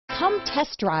Come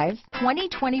test drive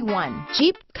 2021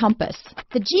 Jeep Compass.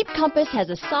 The Jeep Compass has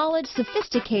a solid,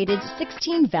 sophisticated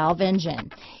 16-valve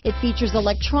engine. It features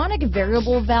electronic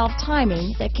variable valve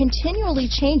timing that continually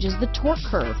changes the torque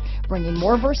curve, bringing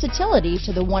more versatility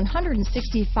to the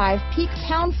 165 peak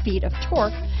pound-feet of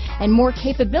torque and more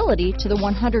capability to the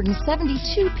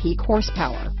 172 peak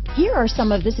horsepower. Here are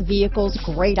some of this vehicle's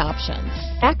great options: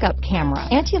 backup camera,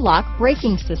 anti-lock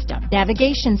braking system,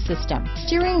 navigation system,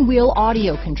 steering wheel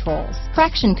audio controls,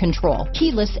 traction control,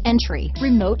 keyless entry,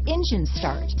 remote engine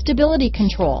start, stability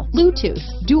control, Bluetooth,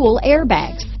 dual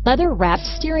airbags, leather-wrapped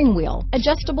steering wheel,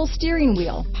 adjustable steering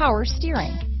wheel, power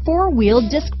steering, four-wheel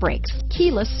disc brakes,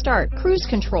 keyless start, cruise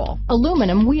control,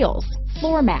 aluminum wheels,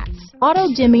 floor mats,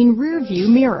 auto-dimming rear-view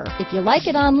mirror. If you like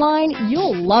it online,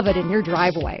 you'll love it in your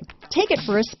driveway. Take it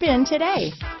for a spin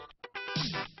today.